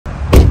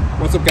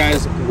What's up,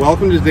 guys?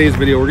 Welcome to today's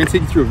video. We're going to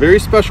take you through a very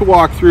special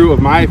walkthrough of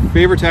my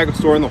favorite tackle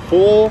store in the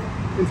whole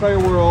entire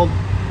world,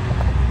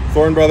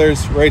 Thorne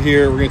Brothers, right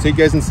here. We're going to take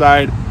you guys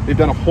inside. They've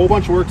done a whole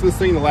bunch of work to this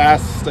thing in the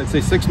last, I'd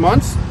say, 6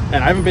 months, and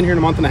I haven't been here in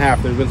a month and a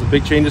half. There's been some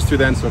big changes through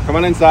then, so come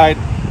on inside.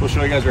 We'll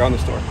show you guys around the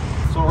store.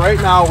 So right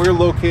now we're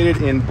located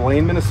in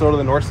Blaine, Minnesota,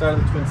 the north side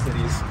of the Twin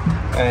Cities,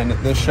 and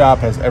this shop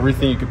has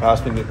everything you could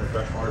possibly need for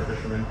freshwater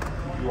fishermen.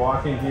 You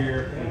walk in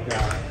here, we've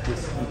got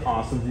this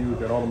awesome view. We've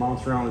got all the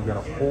mounts around. We've got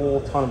a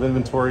whole ton of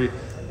inventory,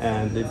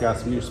 and they've got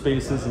some new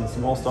spaces and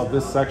some more stuff.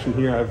 This section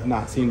here I've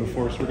not seen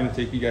before, so we're going to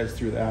take you guys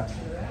through that.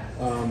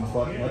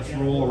 But let's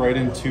roll right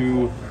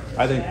into,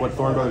 I think, what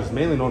Thorne Brothers is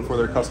mainly known for,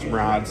 their custom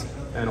rods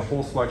and a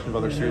whole selection of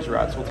other series of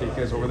rods. So we'll take you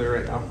guys over there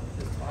right now.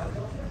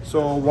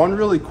 So one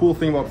really cool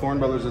thing about Thorne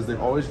Brothers is they've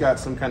always got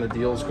some kind of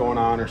deals going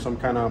on, or some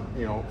kind of,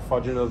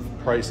 fudging of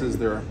prices.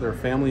 They're a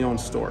family-owned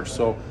store,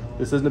 so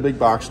this isn't a big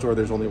box store.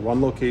 There's only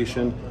one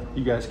location.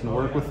 You guys can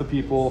work with the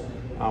people.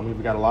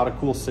 We've got a lot of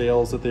cool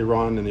sales that they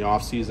run in the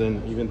off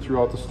season, even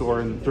throughout the store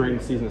and during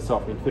the season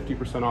itself. I mean,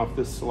 50% off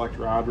this select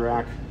rod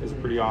rack is a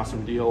pretty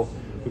awesome deal.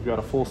 We've got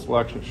a full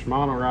selection of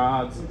Shimano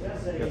rods.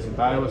 We've got some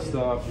Daiwa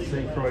stuff,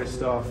 St. Croix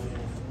stuff,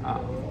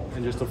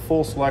 and just a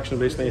full selection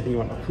of basically anything you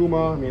want.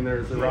 Akuma, I mean,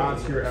 the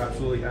rods here are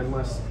absolutely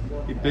endless.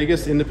 The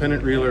biggest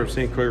independent reeler of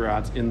St. Croix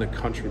rods in the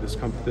country.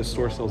 This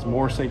store sells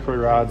more St. Croix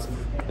rods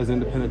as an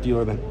independent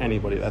dealer than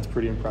anybody. That's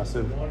pretty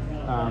impressive.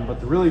 But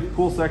the really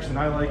cool section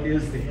I like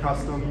is the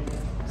custom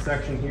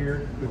section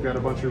here. We've got a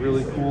bunch of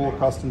really cool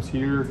customs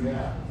here,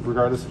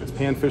 regardless if it's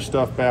panfish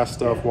stuff, bass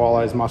stuff,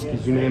 walleyes,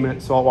 muskies, you name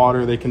it,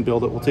 saltwater, they can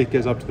build it. We'll take you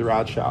guys up to the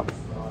rod shop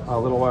a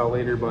little while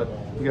later, but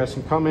you guys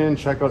can come in,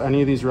 check out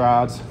any of these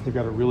rods. They've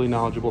got a really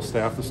knowledgeable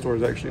staff. The store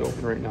is actually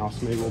open right now,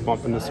 so maybe we'll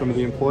bump into some of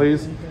the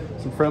employees,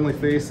 some friendly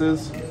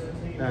faces.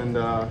 And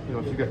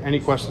if you've got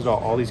any questions at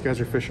all these guys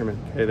are fishermen.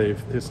 Okay,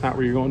 it's not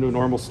where you're going to a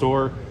normal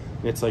store.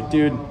 It's like,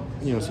 dude,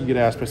 so you get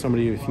asked by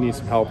somebody if you need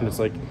some help, and it's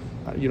like,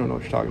 you don't know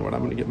what you're talking about. I'm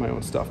going to get my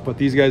own stuff. But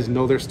these guys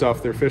know their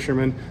stuff. They're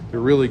fishermen. They're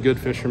really good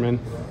fishermen,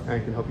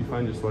 and can help you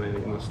find just about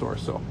anything in the store.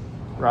 So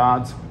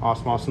rods,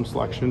 awesome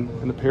selection.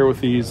 And to pair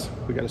with these,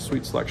 we got a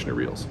sweet selection of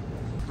reels.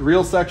 The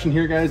reel section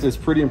here, guys, is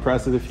pretty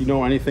impressive. If you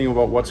know anything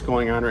about what's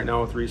going on right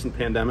now with the recent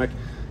pandemic,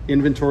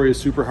 inventory is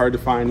super hard to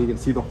find. You can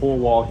see the whole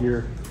wall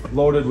here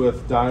loaded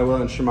with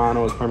Daiwa and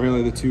Shimano is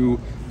primarily the two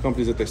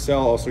companies that they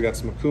sell. Also got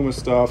some Akuma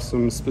stuff,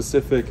 some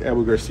specific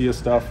Abu Garcia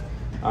stuff,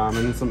 and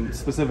then some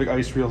specific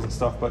ice reels and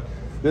stuff. But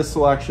this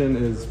selection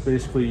is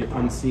basically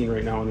unseen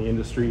right now in the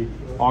industry.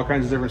 All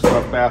kinds of different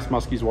stuff, bass,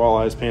 muskies,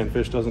 walleyes,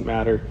 panfish, doesn't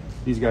matter.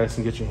 These guys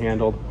can get you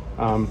handled.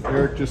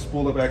 Eric just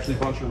spooled up actually a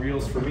bunch of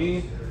reels for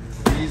me.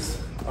 These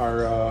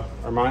are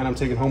mine. I'm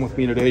taking home with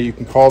me today. You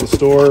can call the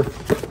store,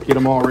 get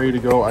them all ready to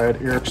go. I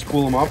had Eric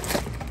spool them up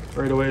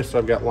right away, so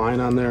I've got line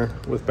on there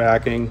with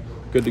backing,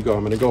 good to go.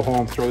 I'm going to go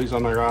home, throw these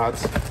on my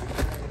rods,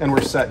 and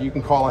we're set. You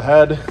can call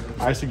ahead.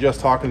 I suggest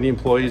talking to the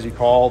employees. You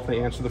call,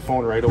 they answer the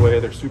phone right away.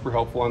 They're super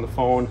helpful on the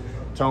phone.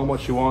 Tell them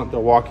what you want.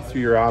 They'll walk you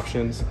through your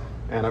options.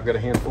 And I've got a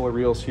handful of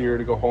reels here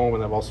to go home,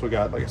 and I've also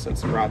got, like I said,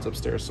 some rods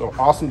upstairs. So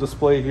awesome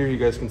display here. You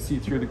guys can see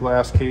through the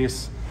glass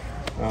case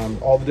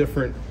all the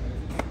different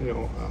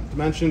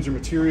dimensions or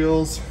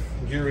materials,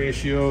 gear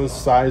ratios,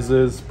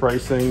 sizes,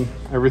 pricing.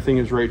 Everything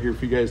is right here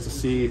for you guys to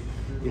see. You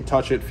can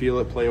touch it, feel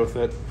it, play with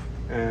it,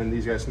 and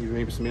these guys can give you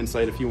maybe some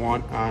insight if you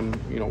want on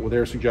with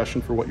their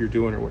suggestion for what you're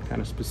doing or what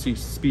kind of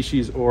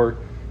species or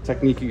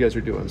technique you guys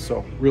are doing.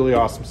 So really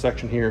awesome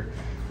section here.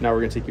 Now we're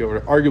going to take you over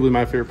to arguably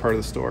my favorite part of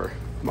the store,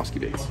 muskie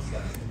baits.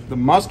 The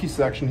muskie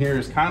section here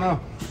is kind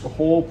of the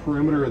whole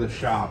perimeter of the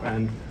shop,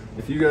 and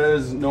if you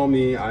guys know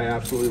me, I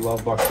absolutely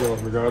love bucktails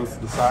regardless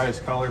of the size,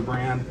 color,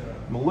 brand.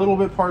 I'm a little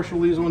bit partial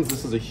to these ones.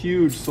 This is a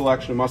huge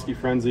selection of Muskie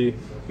Frenzy.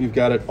 We've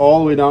got it all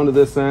the way down to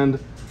this end,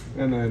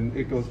 and then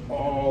it goes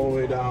all the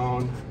way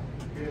down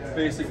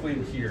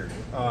basically here.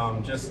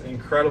 Just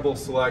incredible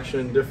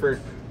selection,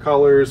 different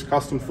colors,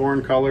 custom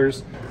Thorne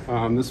colors.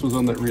 This was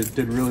one that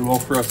did really well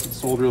for us. It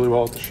sold really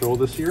well at the show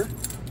this year.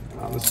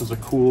 This is a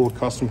cool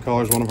custom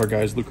colors. One of our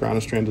guys, Luke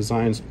Ronestrand,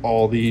 designs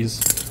all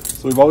these.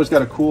 So we've always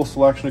got a cool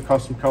selection of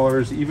custom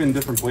colors, even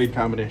different blade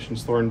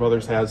combinations. Thorne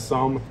Brothers has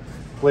some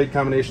blade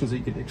combinations that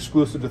you get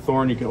exclusive to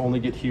Thorne. You can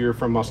only get here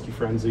from Muskie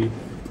Frenzy.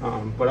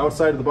 But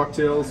outside of the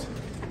bucktails,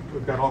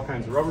 we've got all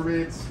kinds of rubber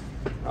baits.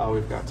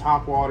 We've got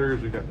top waters.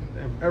 We've got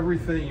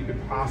everything you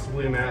could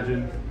possibly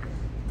imagine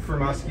for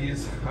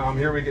muskies.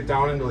 Here we get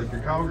down into like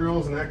your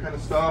cowgirls and that kind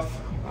of stuff.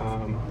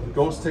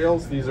 Ghost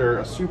tails. These are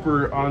a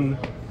super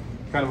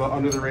kind of an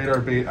under the radar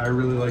bait. I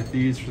really like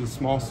these for the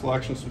small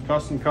selections of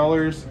custom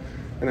colors.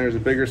 And there's a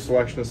bigger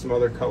selection of some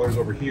other colors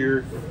over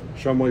here.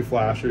 Shumway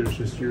flashers,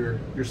 just your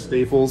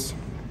staples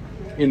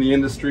in the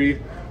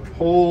industry.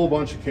 Whole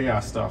bunch of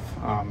chaos stuff.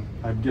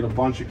 I get a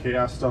bunch of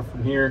chaos stuff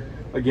from here.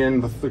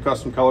 Again, the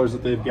custom colors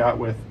that they've got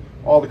with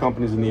all the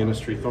companies in the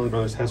industry. Thorne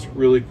Brothers has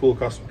really cool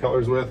custom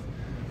colors with.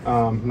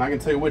 I'm not gonna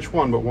tell you which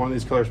one, but one of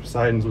these colors,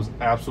 Poseidon's, was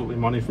absolutely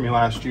money for me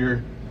last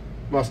year.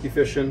 Muskie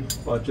fishing,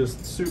 but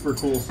just super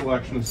cool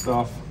selection of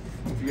stuff.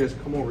 If you guys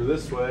come over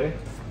this way,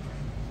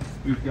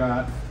 we've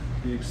got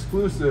the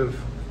exclusive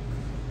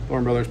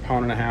Thorne Bros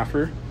pound and a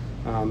halfer.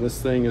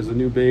 This thing is a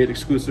new bait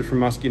exclusive from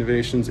Muskie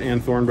Innovations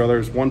and Thorne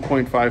Bros,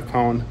 1.5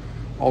 pound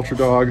Ultra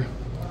Dog.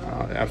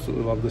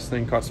 Absolutely love this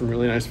thing. Caught some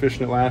really nice fish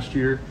in it last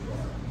year.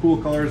 Cool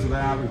colors of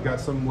that. We've got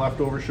some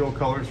leftover show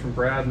colors from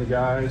Brad and the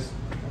guys.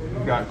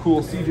 We've got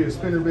cool CJ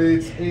spinner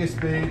baits, Ace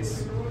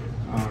baits,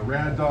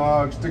 Rad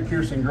Dogs, Stick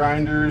Piercing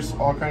grinders,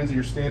 all kinds of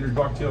your standard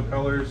bucktail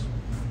colors.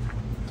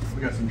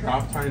 We got some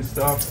drop tine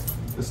stuff.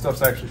 This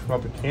stuff's actually from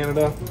up in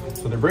Canada.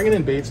 So they're bringing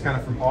in baits kind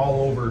of from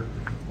all over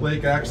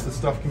Lake X. This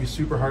stuff can be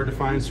super hard to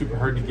find, super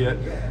hard to get.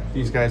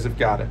 These guys have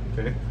got it,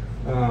 okay?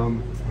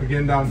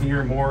 Again, down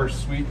here, more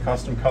sweet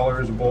custom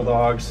colors,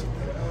 bulldogs,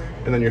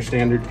 and then your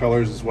standard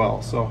colors as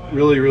well. So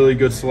really, really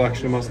good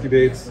selection of musky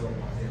baits.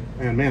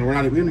 And man, we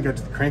haven't got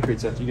to the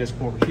crankbaits yet. So you guys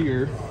come over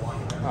here.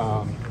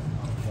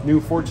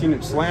 New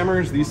 14-inch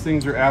slammers. These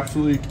things are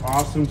absolutely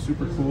awesome,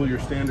 super cool. Your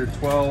standard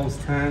 12s,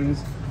 10s,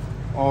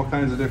 all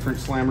kinds of different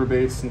slammer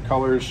baits and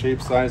colors,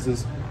 shapes,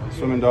 sizes.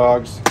 Swimming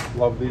dogs,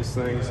 love these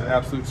things.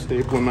 Absolute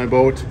staple in my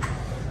boat.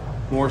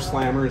 More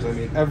slammers. I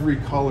mean, every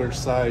color,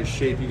 size,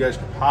 shape you guys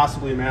could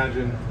possibly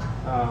imagine.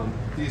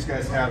 These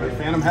guys have it.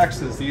 Phantom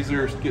hexes. These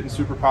are getting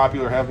super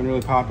popular, have been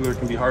really popular.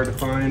 Can be hard to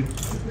find.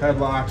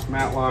 Headlocks,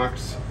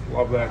 matlocks.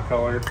 Love that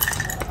color.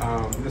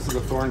 This is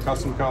a Thorne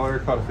custom color.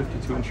 Caught a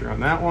 52-incher on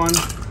that one.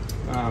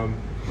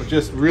 But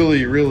just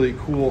really, really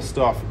cool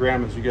stuff.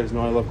 Grandmas, you guys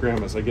know I love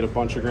grandmas. I get a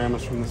bunch of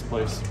grandmas from this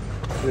place.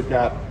 They've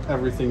got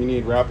everything you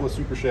need. Rapala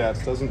super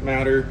shats. Doesn't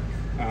matter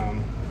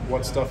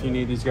what stuff you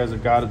need. These guys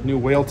have got it. New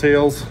whale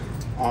tails.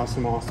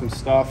 Awesome, awesome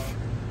stuff.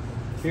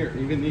 Here,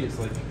 even these,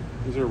 like,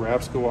 these are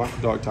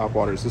Rapsco dog top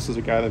waters. This is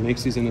a guy that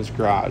makes these in his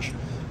garage,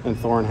 and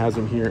Thorne has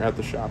them here at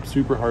the shop.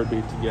 Super hard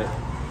bait to get.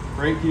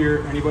 Right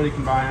here, anybody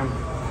can buy them.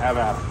 Have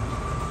at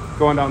it.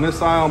 Going down this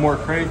aisle, more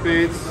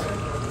crankbaits.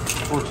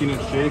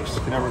 14-inch jakes.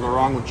 Can never go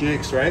wrong with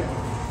jakes, right?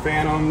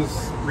 Phantoms,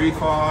 reef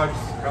hogs,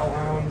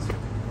 hellhounds.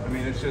 I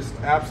mean, it's just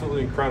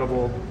absolutely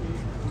incredible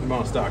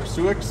amount of stock.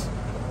 Suics,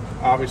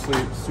 obviously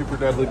super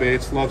deadly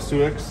baits. Love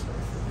Suics.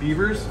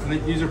 Beavers, I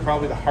think these are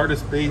probably the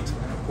hardest bait,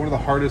 one of the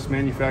hardest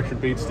manufactured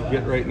baits to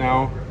get right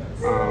now.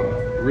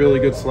 Really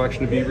good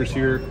selection of beavers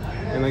here.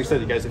 And like I said,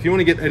 you guys, if you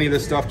want to get any of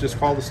this stuff, just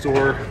call the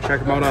store,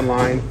 check them out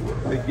online.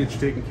 They can get you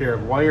taken care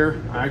of.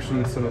 Wire, I actually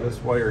need some of this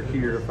wire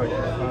here if I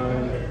can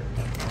find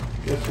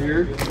this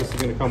here. This is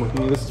going to come with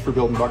me. This is for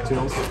building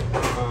bucktails.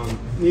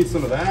 Need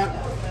some of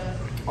that.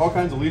 All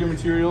kinds of leader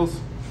materials.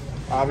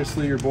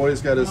 Obviously, your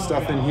boy's got his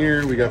stuff in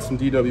here. We got some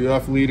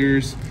DWF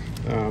leaders.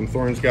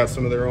 Thorne's got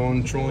some of their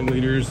own trolling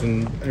leaders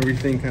and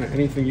everything, kind of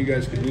anything you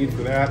guys could need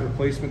for that.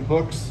 Replacement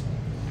hooks.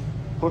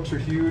 Hooks are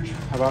huge.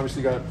 I've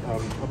obviously got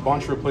a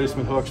bunch of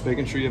replacement hooks.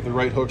 Making sure you have the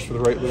right hooks for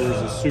the right lures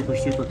is super,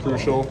 super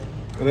crucial.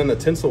 And then the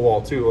tinsel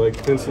wall too,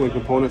 like tinsel and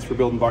components for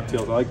building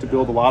bucktails. I like to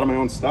build a lot of my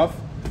own stuff.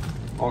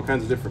 All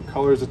kinds of different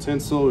colors of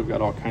tinsel. We've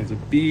got all kinds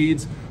of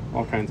beads,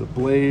 all kinds of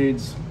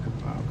blades,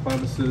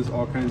 clevises,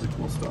 all kinds of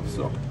cool stuff.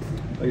 So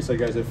like I said,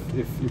 guys,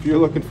 if you're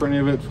looking for any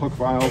of it, hook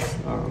files,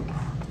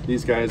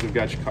 these guys have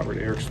got you covered.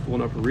 Eric's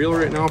pulling up a reel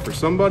right now for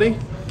somebody.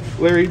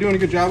 Larry, you doing a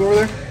good job over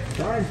there?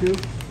 Trying to.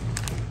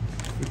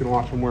 You can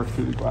watch him work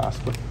through the glass.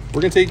 But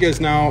we're gonna take you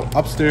guys now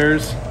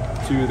upstairs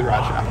to the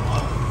rod shop.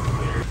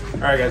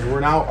 All right, guys, we're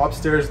now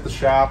upstairs at the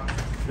shop.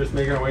 Just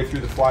making our way through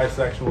the fly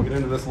section. We'll get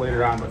into this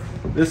later on, but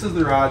this is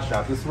the rod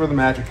shop. This is where the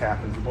magic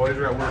happens. The boys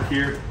are at work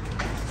here,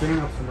 spinning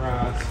up some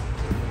rods.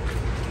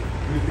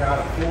 We've got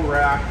a full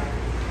rack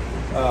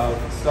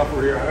of stuff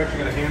over here. I've actually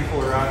got a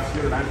handful of rods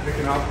here that I'm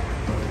picking up.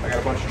 I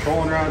got a bunch of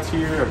trolling rods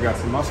here. I've got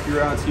some musky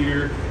rods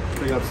here.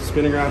 Picking up some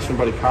spinning rods from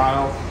buddy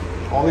Kyle.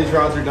 All these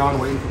rods are done,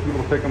 waiting for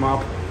people to pick them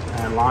up.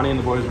 And Lonnie and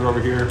the boys are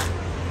over here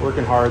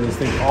working hard. These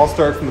things all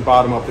start from the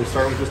bottom up. They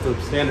start with just a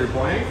standard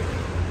Blaine.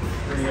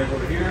 Bring you guys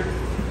over here.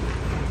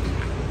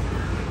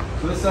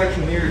 So this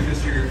section here is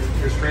just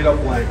your straight up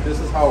blank. This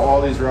is how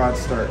all these rods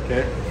start,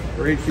 okay?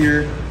 Right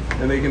here,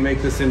 and they can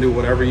make this into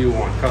whatever you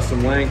want.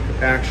 Custom length,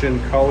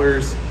 action,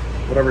 colors,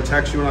 whatever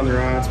text you want on the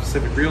rod,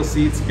 specific reel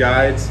seats,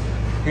 guides,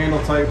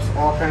 handle types,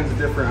 all kinds of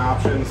different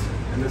options.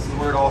 And this is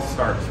where it all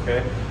starts,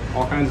 okay?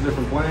 All kinds of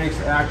different blanks,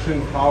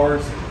 action,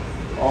 powers,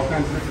 all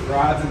kinds of different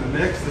rods in the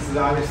mix. This is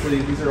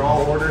obviously, these are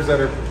all orders that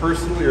are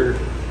personally or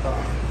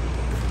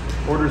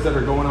orders that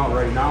are going out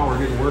right now. We're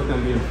getting work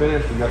on being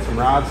finished. We've got some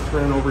rods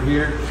turning over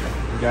here.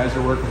 The guys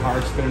are working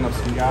hard, spinning up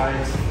some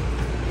guides.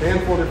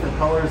 Handful of different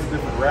colors,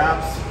 different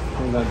wraps.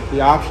 And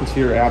the options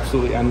here are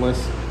absolutely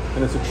endless.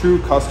 And it's a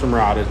true custom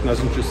rod. It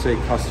doesn't just say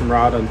custom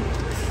rod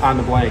on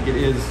the blank. It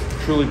is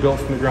truly built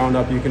from the ground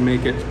up. You can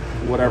make it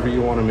whatever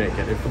you want to make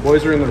it. If the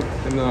boys are in the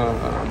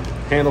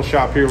handle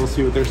shop here, we'll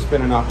see what they're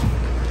spinning up.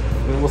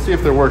 And we'll see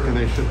if they're working.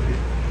 They should be.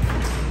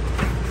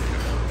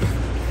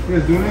 You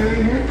guys doing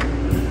anything here?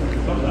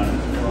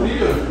 What are you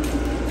doing?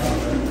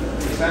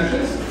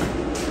 Extensions?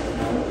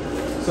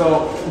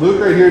 So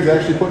Luke right here is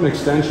actually putting an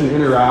extension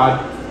in a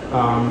rod.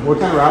 What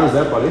kind of rod is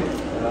that, buddy?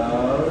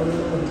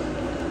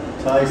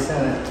 Ty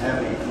Senate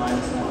heavy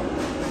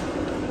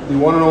 -1. The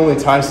one and only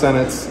Ty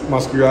Sennett's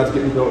musky rod's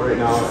getting built right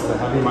now. It's the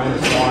heavy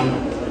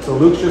 -1. So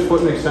Luke's just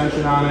putting an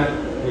extension on it.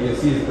 You can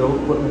see he's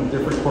putting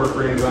different cork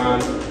rings on,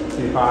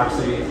 the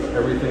epoxy,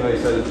 everything like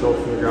I said is built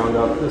from the ground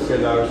up. This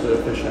guy's obviously a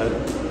fish head.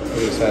 Look at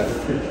his head.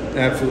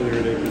 Absolutely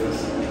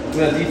ridiculous. Is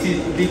that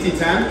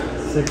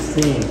DT10?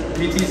 16.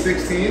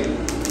 DT16?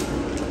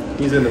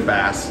 He's in the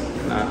bass.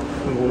 We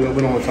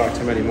don't want to talk to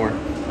him anymore.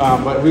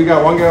 But we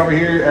got one guy over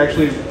here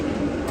actually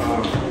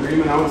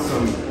reaming out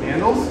some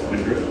handles.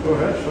 Go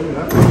ahead, show me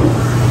that.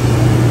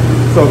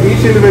 So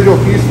each individual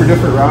piece for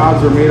different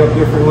rods are made up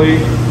differently.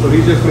 So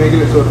he's just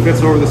making it so it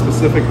fits over the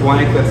specific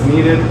blank that's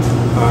needed.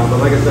 But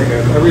like I said,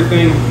 guys,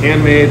 everything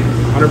handmade,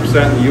 100% in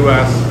the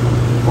U.S.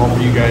 All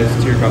for you guys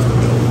to your custom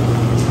build.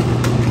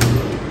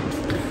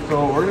 So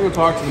we're gonna go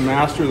talk to the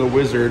master, the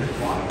wizard,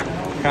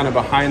 kind of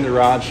behind the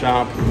rod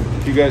shop.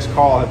 If you guys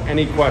have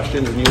any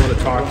questions and you want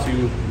to talk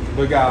to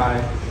the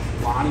guy,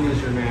 Lonnie is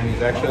your man.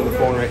 He's actually on the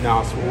phone right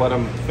now, so we'll let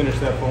him finish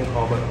that phone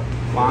call. But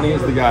Lonnie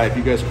is the guy. If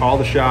you guys call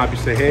the shop, you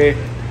say, hey,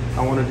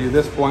 I want to do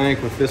this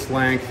blank with this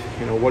length.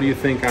 You know, what do you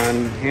think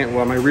on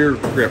my rear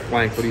grip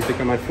length? What do you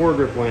think on my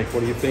foregrip length? What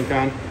do you think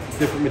on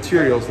different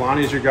materials?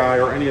 Lonnie's your guy,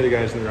 or any of the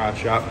guys in the rod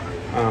shop.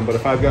 But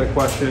if I've got a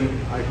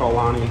question, I call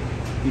Lonnie.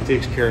 He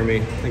takes care of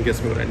me and gets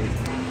me what I need.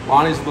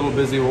 Lonnie's a little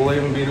busy. We'll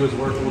leave him be to his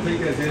work. We'll take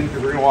you guys in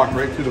because we're gonna walk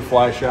right through the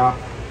fly shop.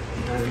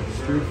 And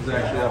Struth is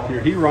actually up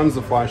here. He runs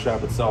the fly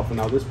shop itself, and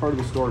now this part of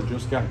the store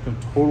just got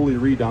totally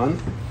redone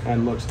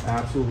and looks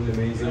absolutely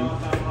amazing.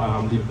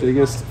 The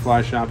biggest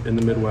fly shop in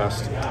the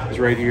Midwest is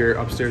right here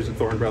upstairs at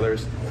Thorne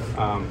Bros.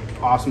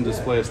 Awesome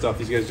display of stuff.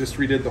 These guys just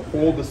redid the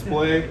whole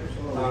display.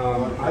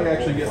 I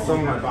actually get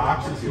some of my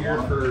boxes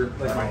here for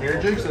like my hair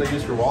jigs that I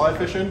use for walleye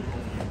fishing.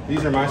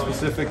 These are my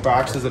specific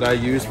boxes that I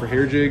use for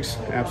hair jigs.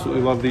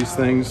 Absolutely love these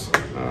things.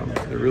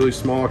 They're really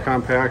small,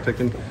 compact. I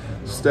can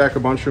stack a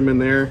bunch of them in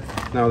there.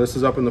 Now this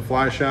is up in the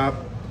fly shop.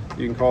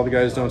 You can call the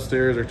guys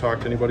downstairs or talk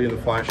to anybody in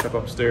the fly shop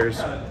upstairs.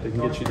 They can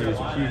get you these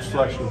huge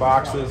selection of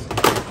boxes.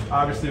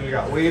 Obviously we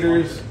got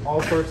waders,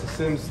 all sorts of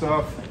sim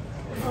stuff.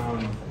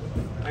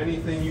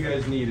 Anything you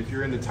guys need. If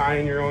you're into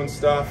tying your own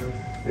stuff,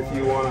 if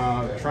you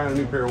want to try a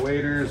new pair of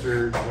waders,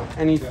 or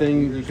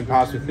anything you can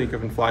possibly think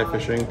of in fly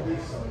fishing,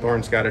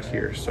 Thorne's got it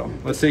here. So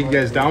let's take you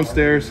guys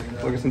downstairs,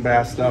 look at some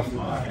bass stuff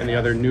in the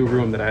other new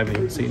room that I haven't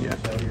even seen yet.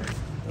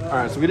 All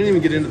right, so we didn't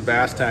even get into the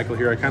bass tackle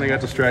here. I kind of got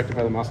distracted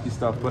by the musky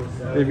stuff, but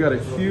they've got a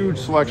huge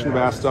selection of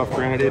bass stuff.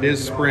 Granted, it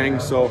is spring,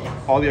 so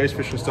all the ice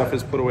fishing stuff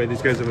is put away.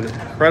 These guys have an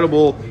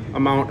incredible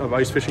amount of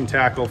ice fishing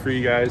tackle for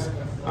you guys.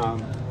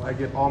 I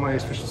get all my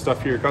ice fishing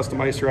stuff here, custom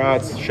ice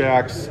rods,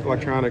 shacks,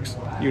 electronics,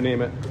 you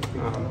name it.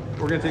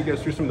 We're gonna take you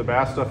guys through some of the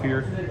bass stuff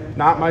here.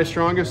 Not my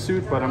strongest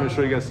suit, but I'm gonna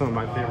show you guys some of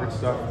my favorite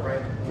stuff.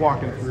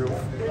 Walking through.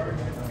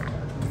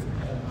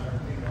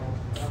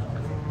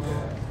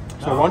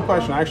 So one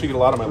question I actually get a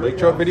lot of my lake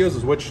trout videos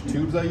is which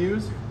tubes I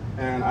use.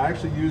 And I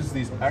actually use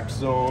these X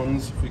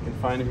Zones, if we can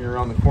find them here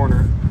around the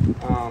corner.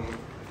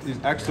 These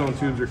X Zone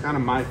tubes are kind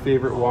of my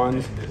favorite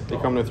ones. They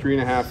come in a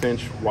 3.5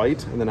 inch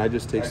white, and then I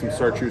just take some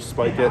chartreuse,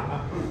 spike it,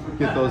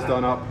 get those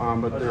done up.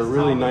 But they're a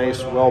really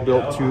nice,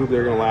 well-built tube.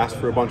 They're gonna last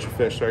for a bunch of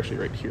fish. They're actually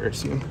right here, I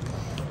see them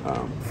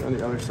on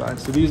the other side.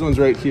 So these ones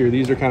right here,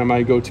 these are kind of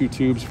my go-to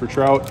tubes for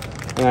trout.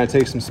 And I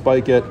take some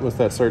spike it with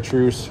that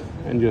chartreuse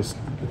and just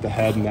get the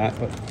head and that.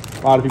 But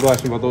a lot of people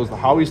ask me about those. The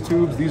Howie's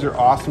tubes, these are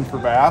awesome for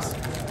bass.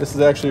 This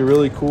is actually a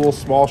really cool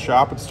small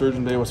shop at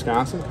Sturgeon Bay,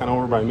 Wisconsin, kind of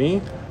over by me.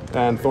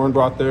 And Thorne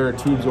brought their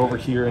tubes over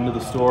here into the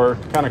store.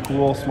 Kind of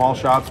cool, small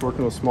shops,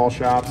 working with small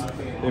shops.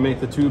 They make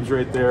the tubes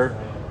right there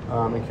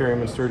and carry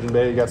them in Sturgeon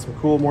Bay. You got some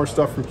cool, more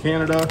stuff from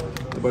Canada.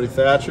 My buddy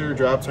Thatcher,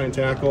 drop tine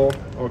tackle,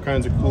 all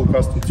kinds of cool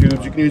custom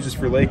tubes. You can use this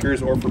for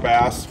Lakers or for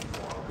bass.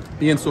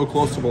 Being so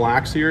close to Mille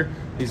Lacs here,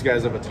 these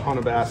guys have a ton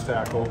of bass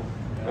tackle.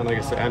 And like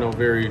I said, I know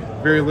very,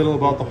 very little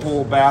about the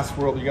whole bass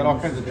world. You got all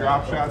kinds of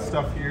drop shot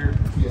stuff here,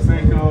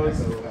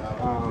 Senkos,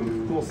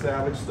 cool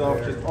Savage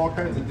stuff, just all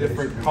kinds of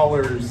different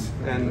colors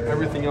and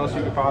everything else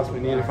you could possibly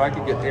need. If I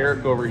could get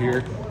Eric over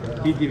here,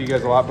 he'd give you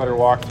guys a lot better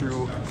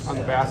walkthrough on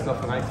the bass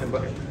stuff than I can.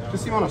 But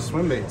just the amount of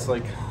swim baits,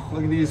 like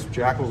look at these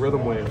Jackal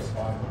Rhythm Waves,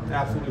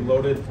 absolutely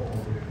loaded.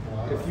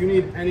 If you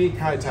need any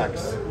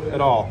Kitex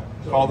at all,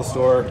 call the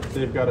store.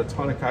 They've got a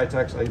ton of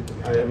Kitex.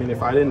 I mean,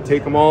 if I didn't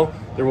take them all,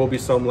 there will be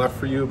some left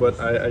for you, but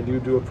I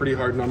do a pretty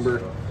hard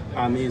number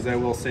on these, I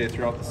will say,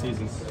 throughout the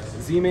season.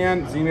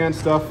 Z-Man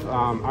stuff,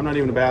 I'm not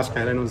even a bass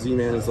guy. I know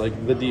Z-Man is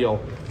like the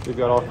deal. We've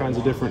got all kinds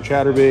of different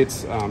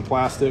chatterbaits,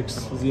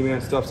 plastics. Z-Man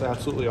stuff's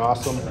absolutely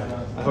awesome.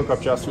 I hook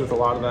up Jesse with a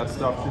lot of that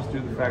stuff just due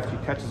to the fact he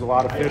catches a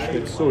lot of fish and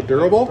it's so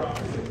durable.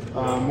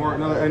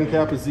 Another end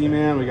cap is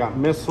Z-Man. We got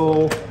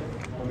Missile.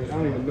 I mean, I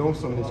don't even know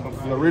some of these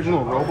companies. The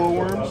original Robo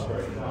Worms.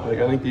 Like,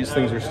 I think these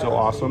things are still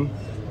awesome.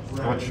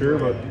 Not sure,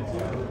 but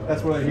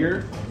that's what I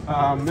hear.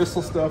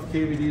 Missile stuff,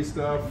 KVD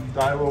stuff,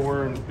 Dilo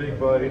Worms, Big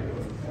Bite.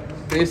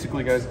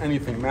 Basically, guys,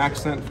 anything.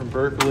 Max Scent from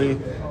Berkeley.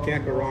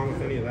 Can't go wrong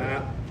with any of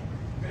that.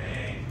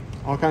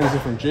 All kinds of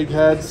different jig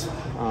heads,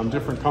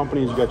 different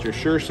companies. You got your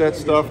Sure Set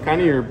stuff,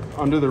 kind of your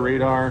under the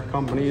radar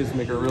companies,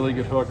 make a really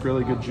good hook,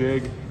 really good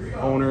jig.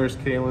 Owners,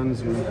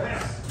 Kalins, and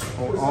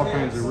all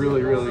kinds of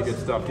really, really good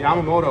stuff.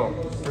 Yamamoto,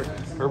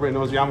 Everybody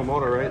knows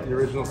Yamamoto, right? The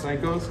original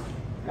Senkos.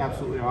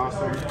 Absolutely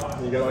awesome.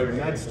 And you got all your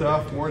Ned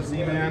stuff, more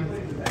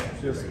Z-Man.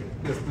 Just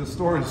the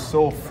store is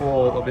so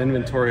full of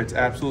inventory. It's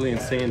absolutely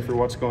insane for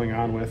what's going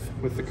on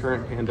with the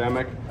current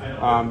pandemic.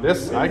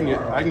 This I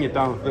can get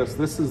down with this.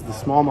 This is the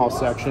smallmouth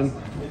section.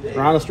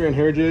 Piranha strand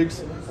hair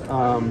jigs.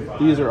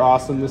 These are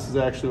awesome. This is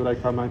actually what I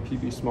caught my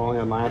PB Smalley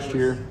on last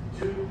year.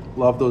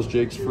 Love those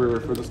jigs for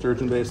the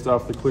sturgeon bay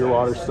stuff, the clear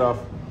water stuff.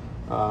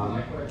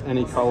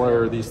 Any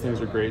color, these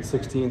things are great.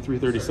 16,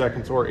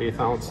 3/32 or 1/8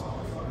 ounce.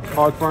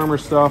 Hog farmer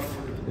stuff.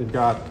 They've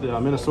got the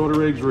Minnesota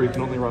rigs where you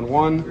can only run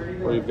one,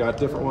 or you've got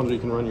different ones where you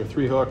can run your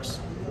 3 hooks.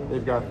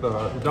 They've got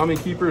the dummy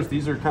keepers.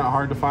 These are kind of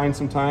hard to find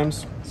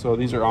sometimes, so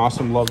these are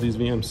awesome. Love these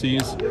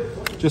VMCs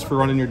just for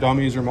running your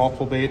dummies or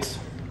multiple baits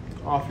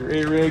off your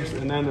A rigs.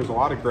 And then there's a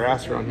lot of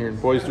grass around here,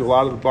 and boys do a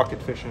lot of the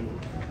bucket fishing.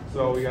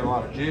 So we got a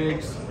lot of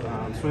jigs,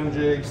 swim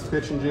jigs,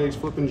 pitching jigs,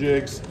 flipping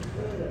jigs,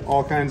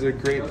 all kinds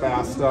of great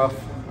bass stuff.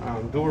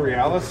 Dual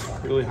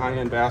Realis, really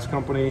high-end bass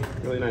company,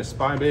 really nice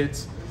spy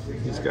baits.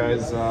 These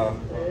guys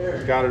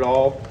got it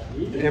all.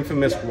 The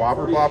infamous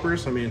whopper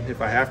ploppers. I mean,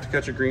 if I have to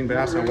catch a green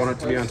bass, I want it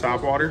to be on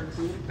top water.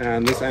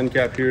 And this end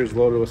cap here is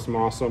loaded with some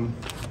awesome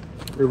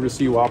river to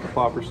sea whopper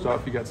plopper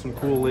stuff. You got some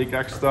cool Lake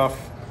X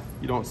stuff.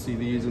 You don't see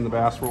these in the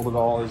bass world at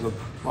all. There's a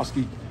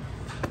musky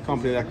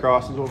company that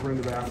crosses over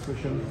into bass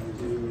fishing.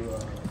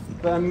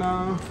 Then,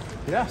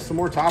 yeah, some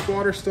more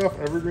topwater stuff,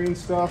 evergreen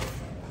stuff.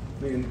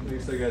 I mean,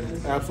 these guys,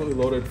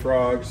 absolutely loaded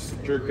frogs,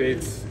 jerk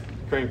baits,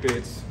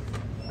 crankbaits,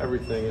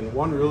 everything. And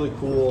one really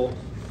cool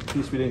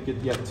piece we didn't get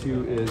yet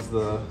to is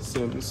the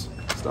Sims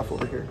stuff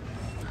over here.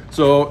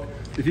 So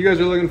if you guys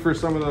are looking for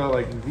some of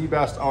the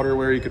best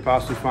outerwear you could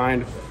possibly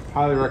find,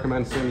 highly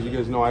recommend Sims. You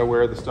guys know I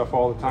wear the stuff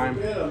all the time.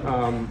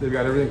 They've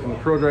got everything from the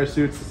Pro Dry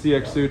suits, the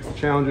CX suits, the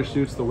Challenger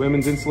suits, the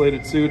women's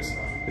insulated suits.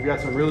 They've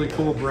got some really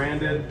cool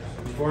branded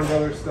Thorne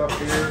Bros stuff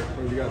here.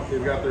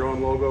 They've got their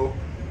own logo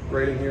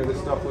right in here. This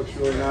stuff looks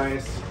really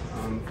nice.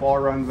 Fall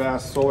run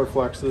vest, solar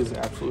flexes,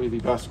 absolutely the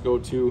best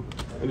go-to,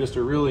 and just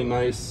a really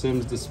nice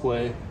Sims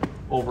display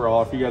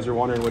overall. If you guys are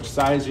wondering which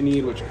size you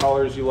need, which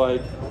colors you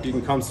like, you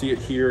can come see it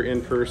here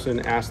in person,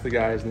 ask the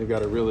guys, and they've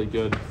got a really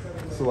good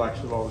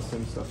selection of all the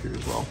Sims stuff here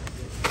as well.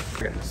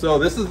 Okay, so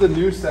this is the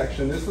new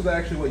section. This was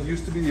actually what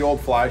used to be the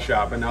old fly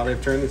shop, and now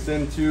they've turned this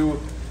into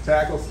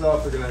tackle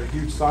stuff. They're gonna have a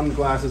huge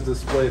sunglasses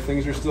display.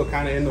 Things are still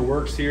kind of in the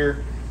works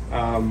here.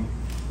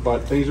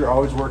 But things are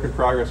always work in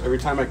progress. Every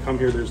time I come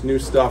here, there's new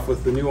stuff.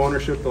 With the new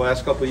ownership the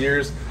last couple of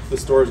years, the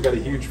store's got a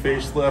huge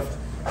facelift.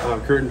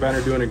 Kurt and Ben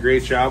are doing a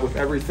great job with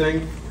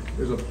everything.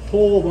 There's a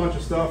whole bunch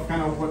of stuff,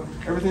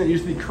 everything that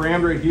used to be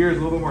crammed right here is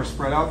a little bit more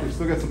spread out. They've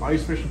still got some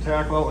ice fishing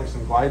tackle out, like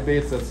some glide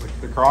baits, that's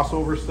like the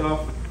crossover stuff,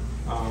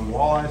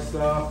 walleye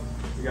stuff.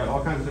 We got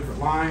all kinds of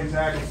different line,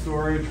 tackle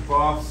storage,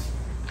 buffs,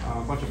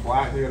 a bunch of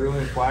black, they got a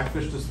really nice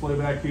blackfish display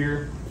back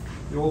here.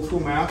 The old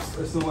school maps,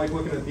 I still like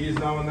looking at these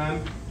now and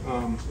then.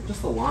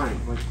 Just the line,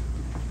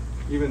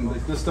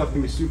 this stuff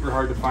can be super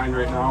hard to find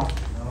right now.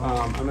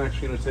 I'm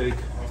actually going to take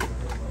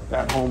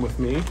that home with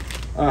me.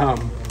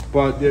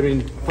 But I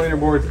mean, planer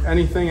boards,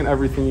 anything and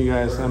everything, you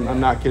guys. I'm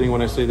not kidding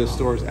when I say this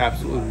store is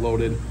absolutely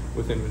loaded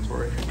with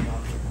inventory.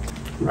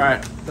 All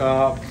right,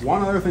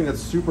 one other thing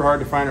that's super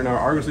hard to find right now,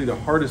 arguably the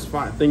hardest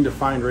thing to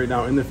find right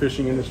now in the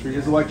fishing industry,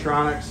 is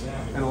electronics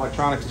and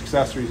electronics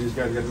accessories. These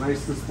guys got a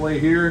nice display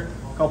here,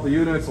 a couple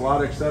units, a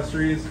lot of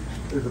accessories.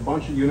 There's a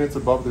bunch of units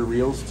above the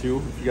reels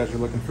too. If you guys are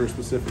looking for a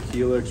specific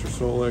Helix or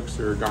Solix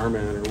or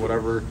Garmin or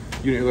whatever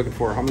unit you're looking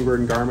for, Humminbird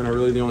and Garmin are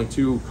really the only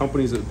two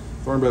companies that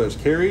Thorne Bros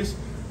carries.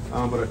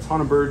 But a ton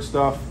of bird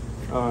stuff,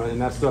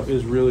 and that stuff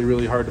is really,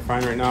 really hard to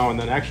find right now. And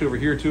then actually over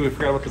here too, I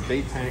forgot about the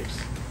bait tanks.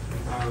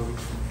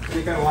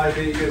 Any kind of live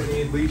bait you guys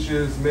need,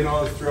 leeches,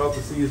 minnows throughout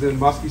the season,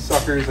 musky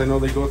suckers. I know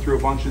they go through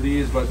a bunch of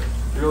these, but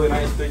really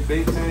nice big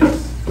bait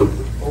tanks.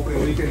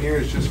 Opening weekend here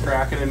is just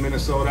cracking in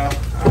Minnesota.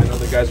 I know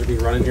the guys are being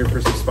running here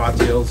for some spot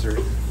tails or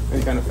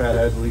any kind of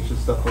fatheads, leeches,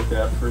 stuff like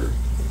that for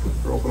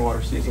open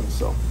water season.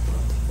 So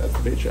that's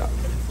the bait shop.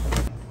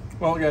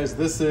 Well guys,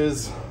 this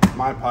is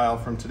my pile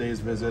from today's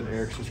visit.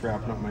 Eric's just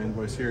wrapping up my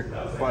invoice here.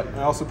 But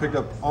I also picked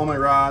up all my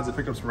rods. I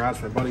picked up some rods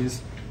for my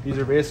buddies. These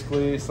are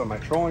basically some of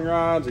my trolling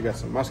rods. I got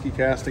some musky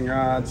casting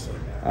rods.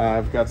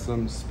 I've got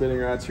some spinning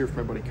rods here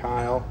for my buddy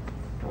Kyle.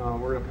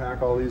 We're gonna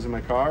pack all these in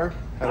my car,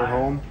 head her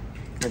home.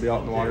 Gonna be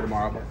out in the water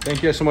tomorrow. But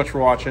thank you guys so much for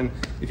watching.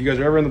 If you guys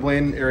are ever in the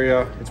Blaine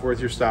area, it's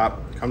worth your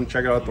stop. Come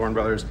check out Thorne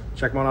Bros.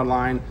 Check them out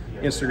online,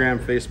 Instagram,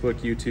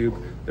 Facebook,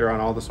 YouTube. They're on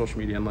all the social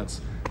media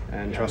inlets.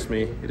 And trust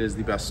me, it is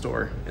the best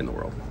store in the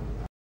world.